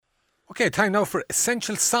Okay, time now for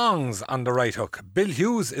Essential Songs on the Right Hook. Bill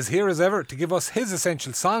Hughes is here as ever to give us his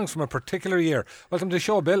essential songs from a particular year. Welcome to the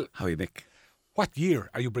show, Bill. How are you, Mick? What year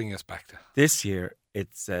are you bringing us back to? This year,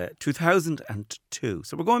 it's 2002.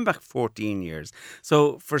 So we're going back 14 years.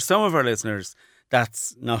 So for some of our listeners,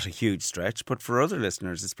 that's not a huge stretch, but for other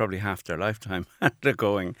listeners, it's probably half their lifetime. And they're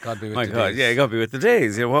going, God be with my the God, days. yeah, God be with the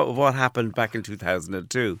days. You know, what happened back in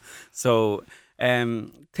 2002? So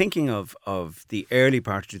thinking of the early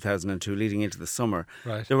part of 2002 leading into the summer,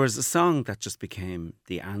 Right. there was a song that just became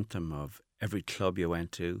the anthem of every club you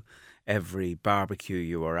went to, every barbecue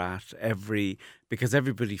you were at, because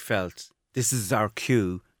everybody felt this is our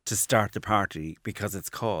cue to start the party because it's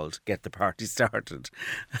called Get the Party Started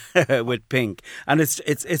with Pink. And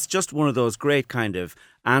it's just one of those great kind of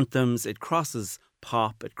anthems. It crosses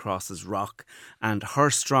pop, it crosses rock, and her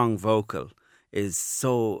strong vocal is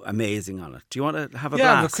so amazing on it. Do you want to have a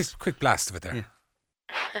blast? Yeah, quick blast of it there. Yeah.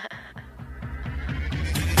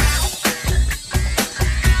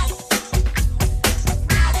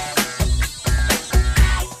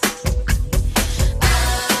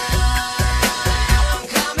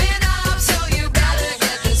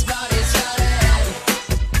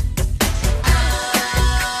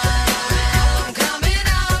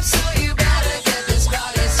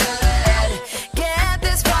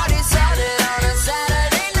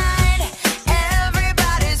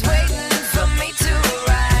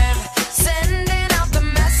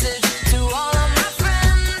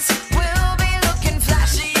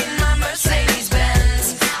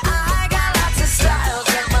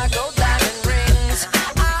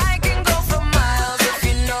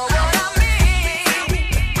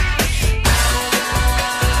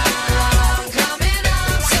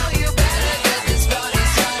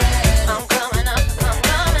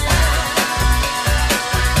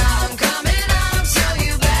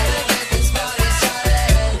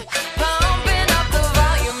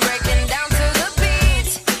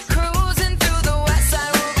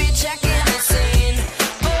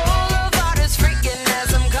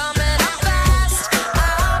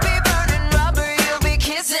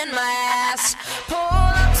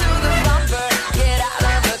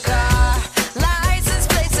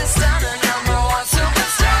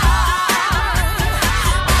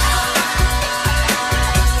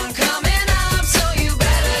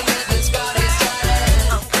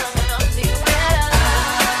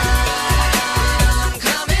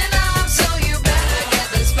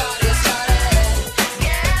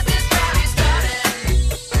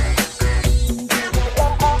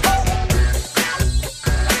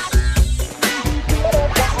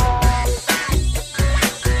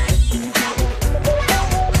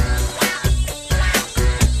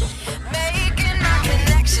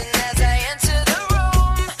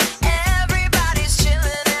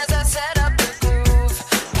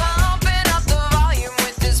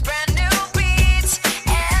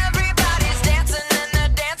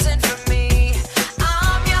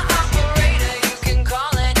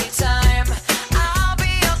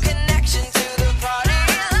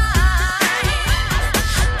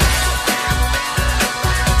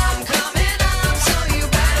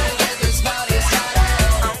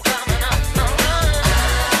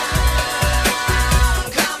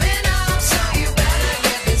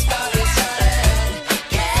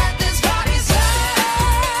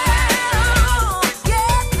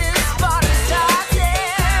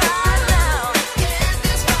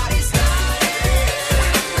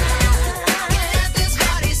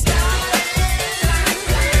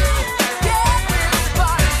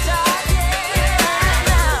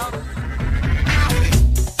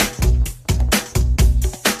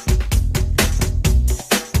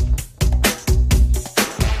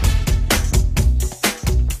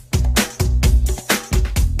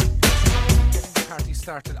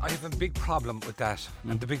 I have a big problem with that,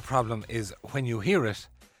 and the big problem is when you hear it,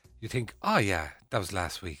 you think, oh yeah, that was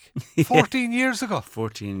last week. 14 years ago.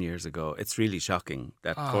 14 years ago. It's really shocking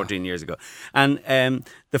that 14 years ago. And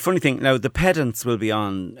the funny thing, now the pedants will be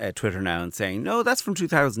on Twitter now and saying, no, that's from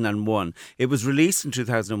 2001. It was released in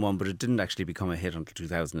 2001, but it didn't actually become a hit until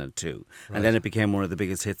 2002. Right. And then it became one of the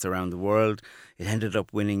biggest hits around the world. It ended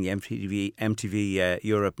up winning the MTV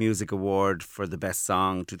Europe Music Award for the best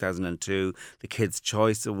song 2002, the Kids'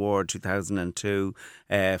 Choice Award 2002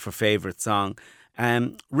 for favourite song.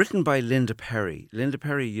 Written by Linda Perry. Linda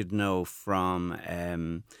Perry you'd know from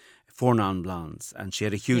Four Non Blondes, and she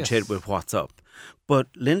had a huge hit with What's Up. But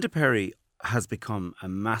Linda Perry has become a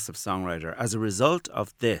massive songwriter. As a result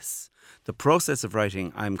of this, the process of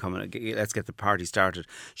writing "I'm Coming, Let's Get the Party Started,"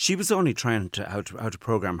 she was only trying to how to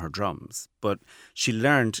program her drums, but she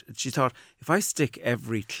thought, if I stick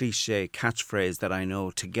every cliche catchphrase that I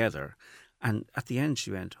know together. And at the end she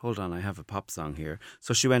went, hold on, I have a pop song here.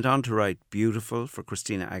 So she went on to write Beautiful for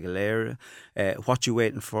Christina Aguilera, What You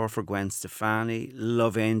Waiting For Gwen Stefani,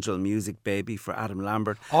 Love Angel, Music Baby for Adam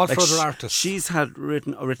Lambert. All for other artists. She's had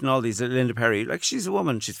written all these. Linda Perry, like, she's a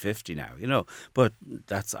woman, she's 50 now, you know. But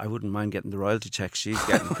I wouldn't mind getting the royalty check she's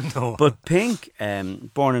getting. No. But Pink,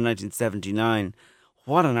 born in 1979,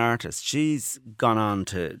 what an artist. She's gone on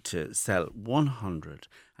to sell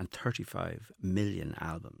 135 million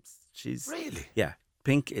albums. Really? Yeah.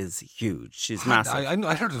 Pink is huge. She's massive.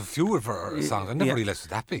 I heard of a few of her songs. I never realised it was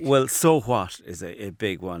that big. Well, So What is a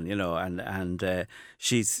big one, you know, and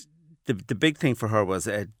she's the big thing for her was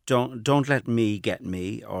Don't Let Me Get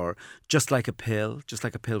Me, or Just Like a Pill. Just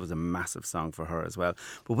Like a Pill was a massive song for her as well.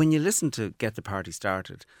 But when you listen to Get the Party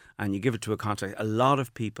Started and you give it to a context, a lot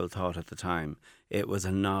of people thought at the time it was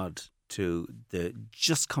a nod to the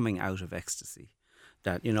just coming out of ecstasy.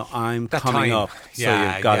 That, you know, I'm coming up, so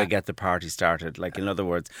you've got to get the party started. Like, in other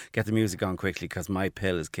words, get the music on quickly because my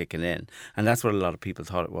pill is kicking in. And that's what a lot of people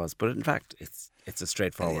thought it was. But in fact, it's a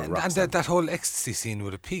straightforward rock song. And that whole ecstasy scene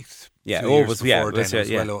would have peaked. Yeah, it was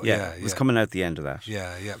coming out the end of that.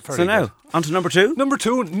 Yeah. So now, on to number two. Number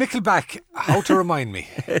two, Nickelback, How to Remind Me.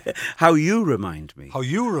 How You Remind Me. How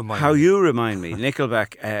You Remind Me.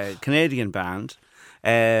 Nickelback, Canadian band.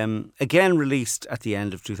 Again released at the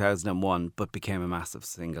end of 2001, but became a massive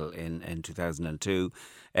single in 2002.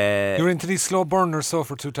 You're into these slow burners, so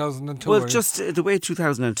for 2002? Well, just the way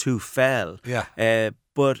 2002 fell. Yeah.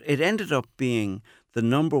 But it ended up being the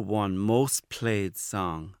number one most played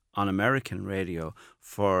song on American radio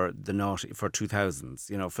for the for 2000s,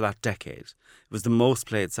 you know, for that decade. It was the most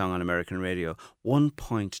played song on American radio.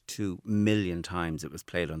 1.2 million times it was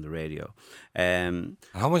played on the radio.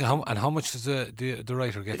 How much does the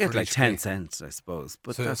writer get? They get for like each 10 play? cents, I suppose.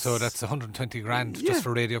 But so that's 120 grand just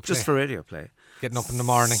for radio play. Just for radio play. Getting up in the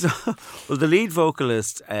morning. Well, the lead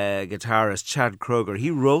vocalist, guitarist Chad Kroeger,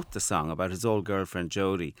 he wrote the song about his old girlfriend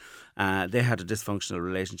Jodie. They had a dysfunctional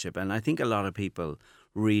relationship, and I think a lot of people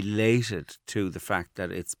related to the fact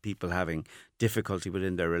that it's people having difficulty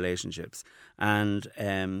within their relationships. And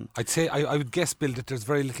I'd say, I would guess, Bill, that there's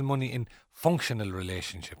very little money in functional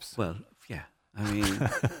relationships. Well, yeah. I mean,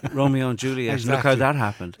 Romeo and Juliet, Exactly. Look how that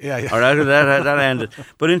happened. Yeah. Or how that ended.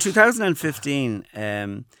 But in 2015,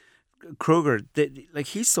 Kroeger,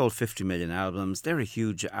 he sold 50 million albums. They're a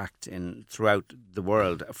huge act throughout the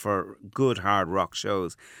world for good hard rock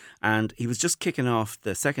shows. And he was just kicking off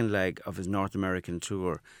the second leg of his North American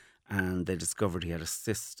tour, and they discovered he had a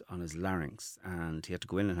cyst on his larynx and he had to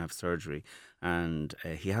go in and have surgery. And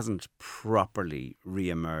he hasn't properly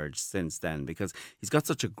re-emerged since then, because he's got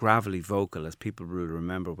such a gravelly vocal, as people will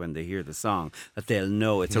remember when they hear the song, that they'll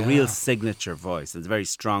know it's a real signature voice. It's a very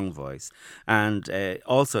strong voice. And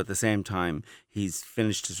also at the same time, he's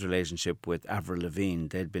finished his relationship with Avril Lavigne.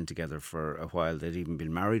 They'd been together for a while. They'd even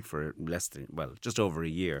been married for just over a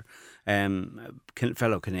year.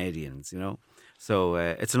 Fellow Canadians, you know. So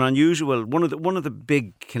it's an unusual, one of the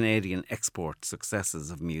big Canadian export successes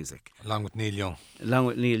of music. Along with Neil Young. Along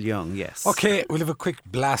with Neil Young, yes. Okay, we'll have a quick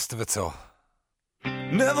blast of it, so.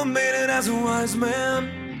 Never made it as a wise man.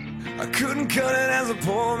 I couldn't cut it as a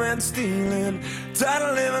poor man stealing. Tired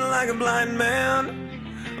of living like a blind man.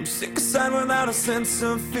 I'm sick aside without a sense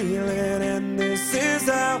of feeling. And this is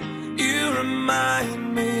how you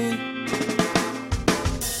remind me.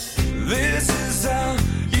 This is how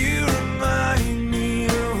you remind me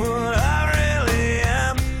of what I really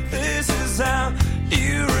am. This is how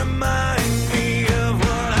you remind me of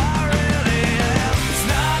what I really am. It's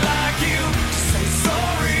not like you to say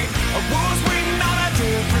sorry. I was waiting on a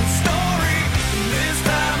different story. And this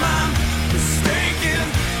time I'm mistaken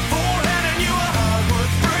for handing you a heart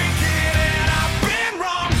worth breaking. And I've been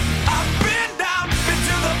wrong, I've been down, been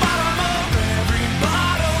to the bottom of every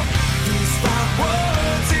bottle. These 5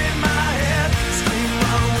 words in my head scream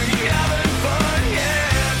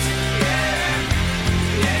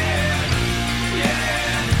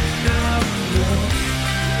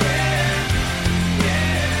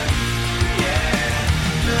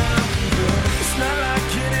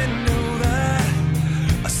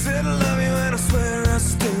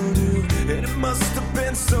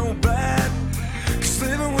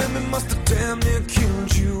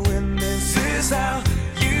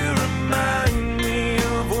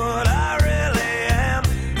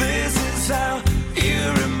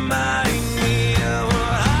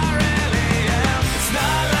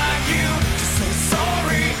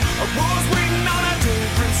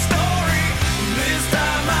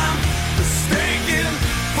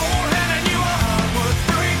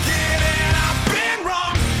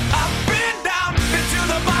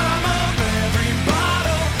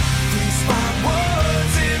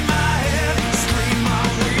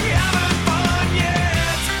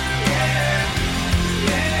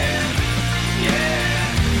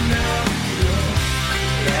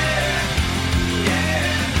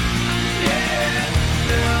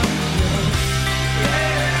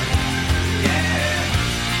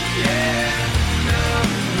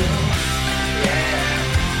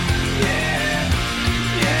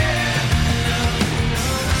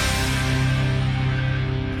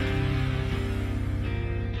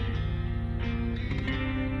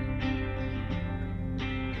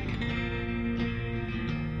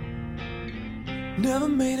Never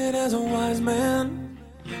made it as a wise man.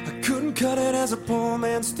 I couldn't cut it as a poor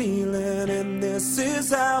man stealing. And this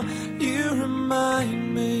is how you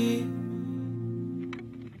remind me.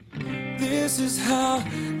 This is how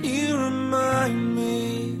you remind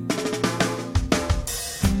me.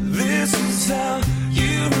 This is how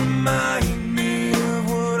you remind me of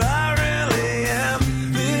what I really am.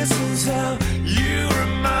 This is how you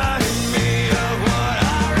remind me of what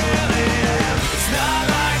I really am. It's not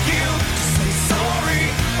like you to say sorry.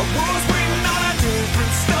 I was waiting on a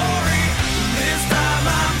different story. This time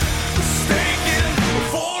I'm mistaken.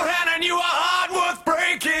 Beforehand I knew a heart worth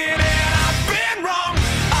breaking. And I've been wrong,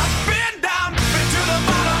 I've been down, been to the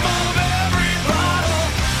bottom of every bottle.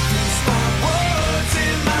 These my words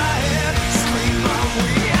in my head scream out,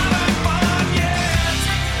 we haven't fun yet.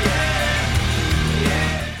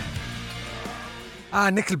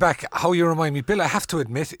 Nickelback, how you remind me. Bill, I have to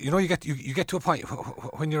admit, you know, you get to a point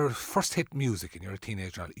when you're first hit music and you're a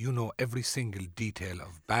teenager, you know every single detail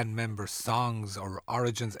of band members, songs or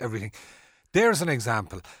origins, everything. There's an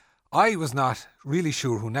example. I was not really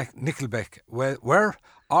sure who Nickelback were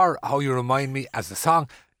or how you remind me as a song.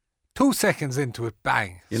 2 seconds into it,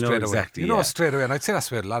 bang, You know straight exactly, away. You know yeah. straight away, and I'd say that's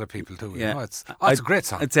with a lot of people too. Yeah. You know, it's a great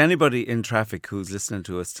song. It's anybody in traffic who's listening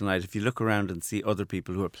to us tonight. If you look around and see other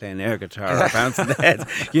people who are playing air guitar or bouncing the head,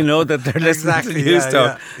 you know that they're listening Exactly, to Hughes yeah,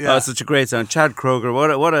 talk. yeah. Oh, such a great song. Chad Kroger,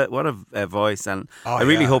 what a voice, and I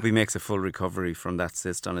really hope he makes a full recovery from that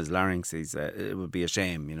cyst on his larynx. It would be a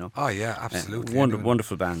shame, you know. Oh yeah, absolutely.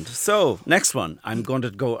 Wonderful band. So, next one, I'm going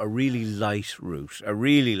to go a really light route.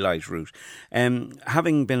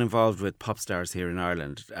 Having been involved with pop stars here in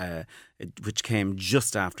Ireland, which came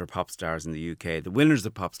just after Pop Stars in the UK. The winners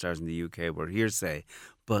of Pop Stars in the UK were Hearsay,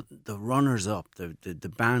 but the runners-up,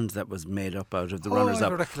 the band that was made up out of the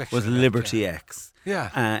runners-up was Liberty X.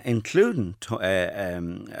 Yeah. Including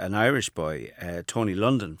an Irish boy, Tony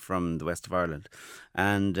London from the west of Ireland.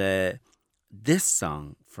 And this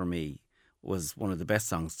song, for me, was one of the best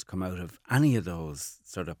songs to come out of any of those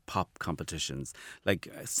sort of pop competitions.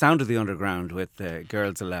 Like Sound of the Underground with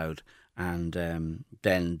Girls Aloud, and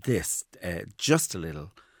then this, Just a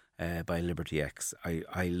Little, by Liberty X.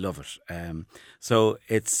 I love it. So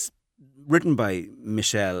it's written by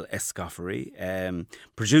Michelle Escoffery,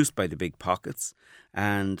 produced by the Big Pockets,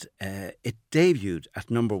 and it debuted at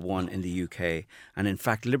 #1 in the UK. And in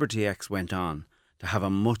fact, Liberty X went on to have a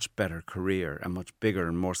much better career, a much bigger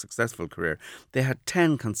and more successful career. They had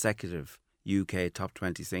 10 consecutive UK top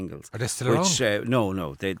 20 singles. Are they still around?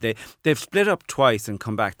 No. They've split up twice and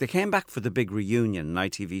come back. They came back for the big reunion, an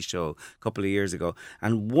ITV show a couple of years ago.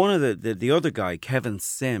 And one of the other guy, Kevin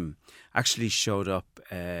Sim, actually showed up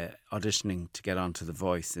auditioning to get onto The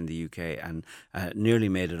Voice in the UK and nearly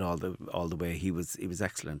made it all the way. He was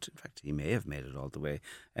excellent. In fact, he may have made it all the way.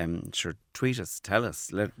 Sure, tweet us, tell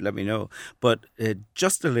us, let me know. But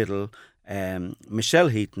Just a Little. Michelle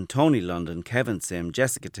Heaton, Tony London, Kevin Sim,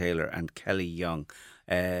 Jessica Taylor and Kelly Young,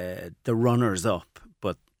 the runners-up,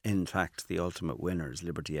 but in fact the ultimate winners,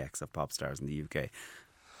 Liberty X of Pop Stars in the UK.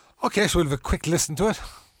 Okay, so we'll have a quick listen to it.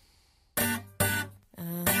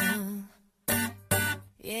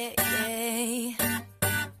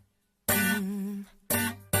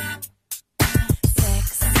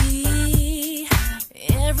 Sexy,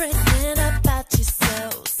 everything about you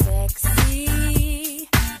so sexy.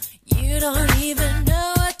 You don't even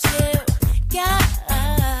know what you got.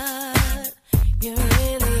 You're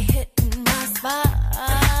really hitting my spot.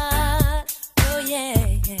 Oh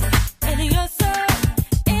yeah, and you're so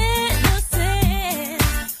innocent.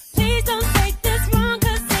 Please don't take this wrong,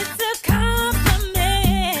 'cause it's a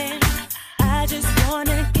compliment.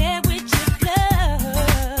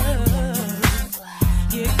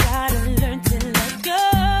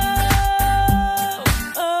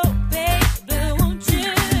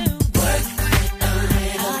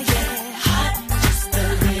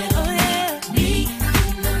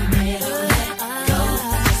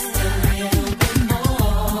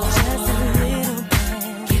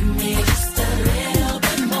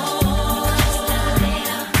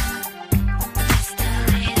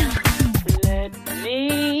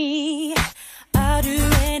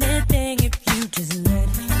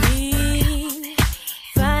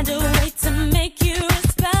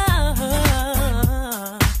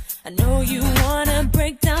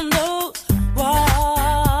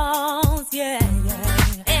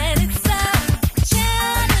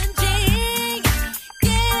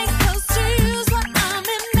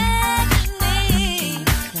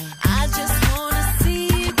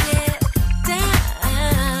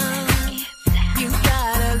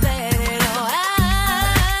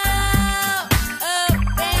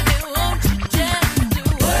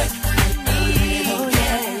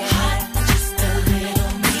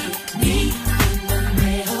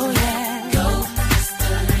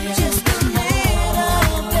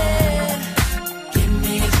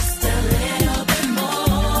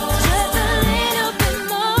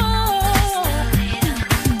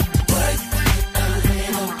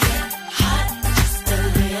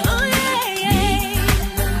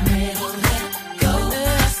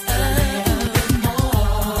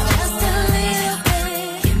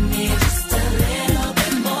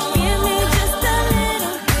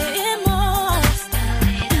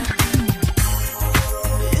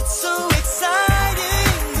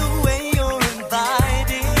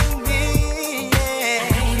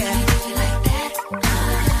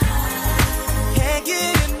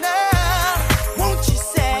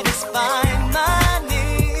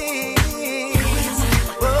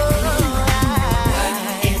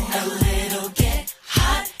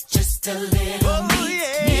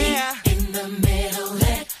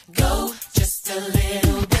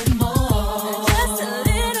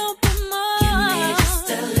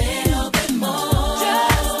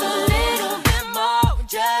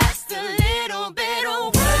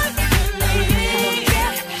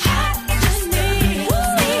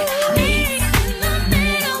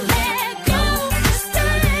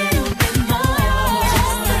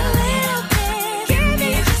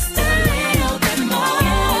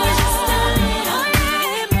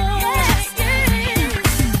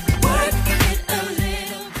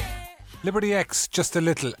 Liberty X, just a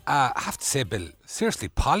little. I have to say, Bill, seriously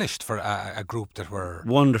polished for a group that were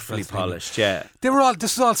Wonderfully relatively- polished, yeah. They were all.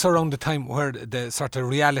 This was also around the time where the sort of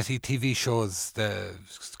reality TV shows, the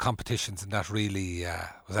competitions, and that really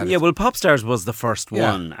was. At Yeah, its- well, Popstars was the first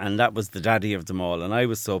Yeah. one, and that was the daddy of them all. And I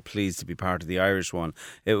was so pleased to be part of the Irish one.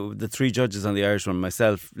 The three judges on the Irish one,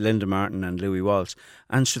 myself, Linda Martin, and Louis Walsh,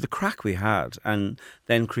 and the crack we had, and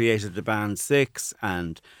then created the band Six,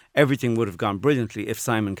 and everything would have gone brilliantly if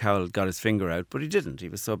Simon Cowell had got his finger out, but he didn't. He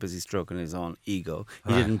was so busy stroking his own ego,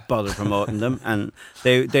 he didn't bother promoting them, and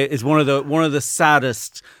it's one of the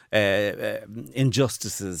saddest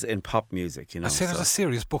injustices in pop music. You know, I say there's a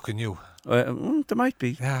serious book in you. There might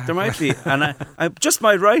be. Yeah. There might be. And I just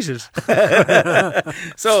might write it.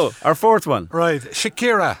 So, our fourth one. Right,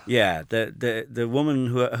 Shakira. Yeah, the woman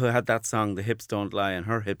who had that song, The Hips Don't Lie, and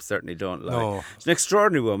her hips certainly don't lie. No. She's an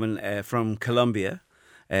extraordinary woman from Colombia.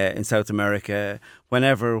 In South America,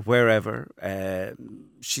 whenever, wherever,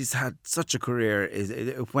 she's had such a career.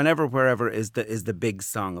 Whenever, wherever is the big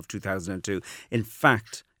song of 2002. In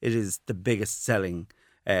fact, it is the biggest selling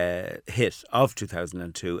hit of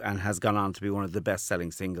 2002 and has gone on to be one of the best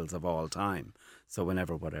selling singles of all time. So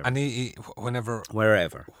whenever, whatever. And whenever,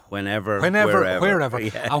 Wherever. wherever.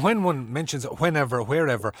 Yeah. And when one mentions whenever,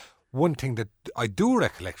 wherever, one thing that I do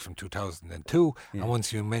recollect from 2002, and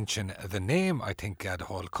once you mention the name, I think the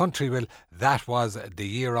whole country will, that was the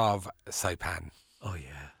year of Saipan. Oh,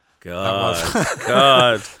 yeah.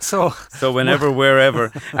 God. So Whenever,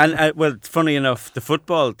 wherever. And, well, funny enough, the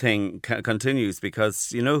football thing continues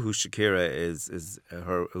because you know who Shakira is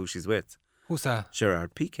who she's with? who's that?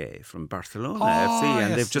 Gerard Piqué from Barcelona Oh, FC, and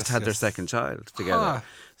yes, they've just yes, had their yes. second child together. Ah.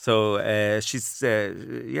 So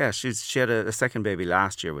she had a second baby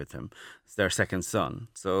last year with him. It's their second son.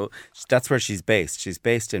 So that's where she's based. She's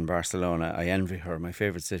based in Barcelona. I envy her. My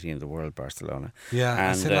favourite city in the world, Barcelona. Yeah, I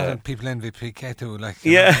And, see a lot of people envy Piqué too. Like,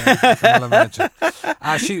 Yeah. I can well imagine.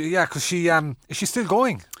 Because is she still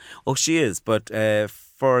going? Oh, she is, but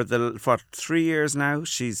for 3 years now,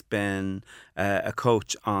 she's been a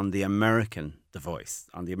coach on The Voice,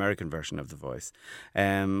 on the American version of The Voice.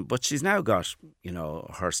 But she's now got,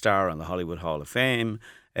 her star on the Hollywood Hall of Fame,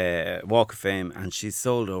 Walk of Fame, and she's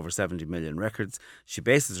sold over 70 million records. She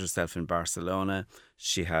bases herself in Barcelona.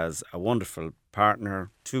 She has a wonderful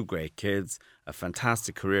partner, 2 great kids, a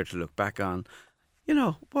fantastic career to look back on.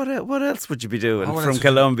 What else would you be doing from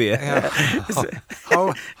Colombia? Yeah.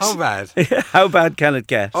 How bad? How bad can it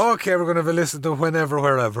get? Okay, we're going to have a listen to Whenever,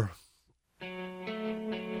 Wherever.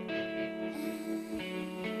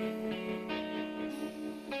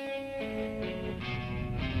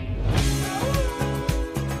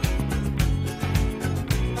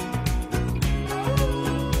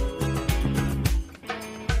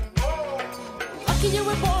 Lucky you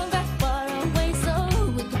were born that far away, so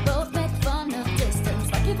we could both make fun of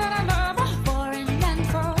distance. Lucky that I love a foreign land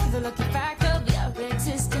for the lucky fact of your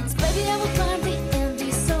existence. Baby, I will climb the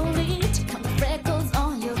empty solely to count the freckles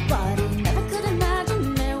on your body. Never could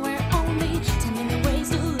imagine there were only 10 million ways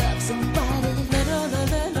to love somebody.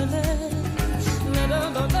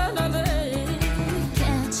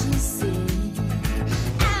 Can't you see?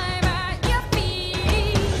 I'm at your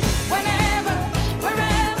feet. Whenever,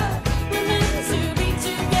 wherever, we're meant to be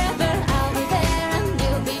together. I'll be there and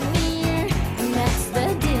you'll be near, and that's the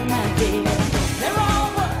deal, my dear. They're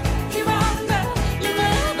over, you're under. You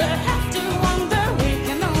never have to wonder. We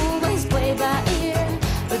can always play by ear,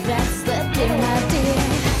 but that's the deal, my dear.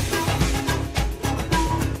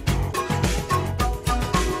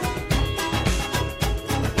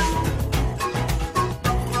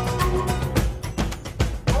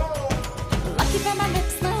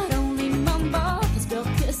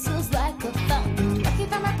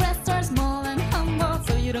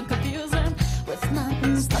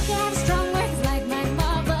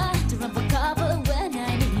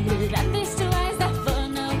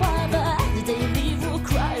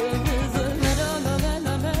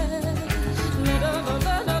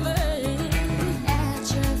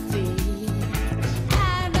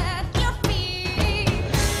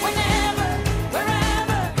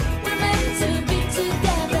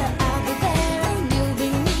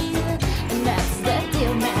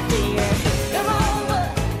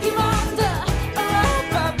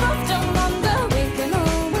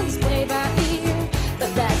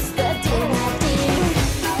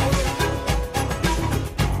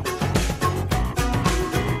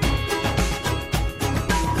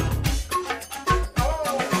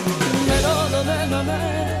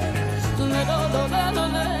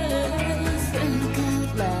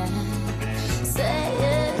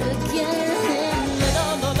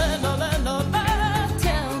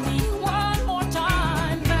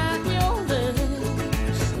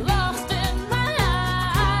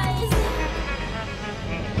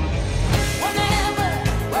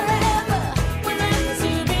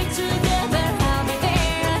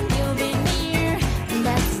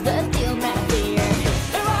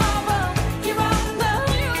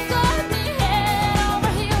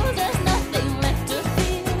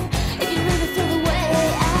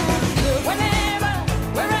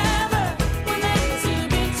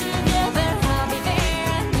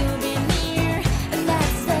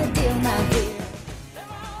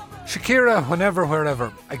 Shakira, whenever,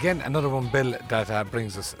 wherever. Again, another one, Bill, that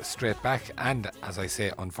brings us straight back. And as I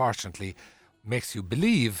say, unfortunately, makes you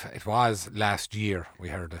believe it was last year we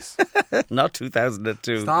heard this. Not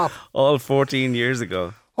 2002. Stop. All 14 years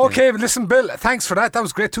ago. Okay, but listen, Bill, thanks for that. That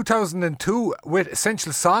was great. 2002 with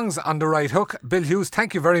Essential Songs on the right hook. Bill Hughes,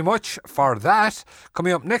 thank you very much for that.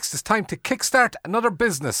 Coming up next, it's time to kickstart another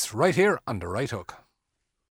business right here on the right hook.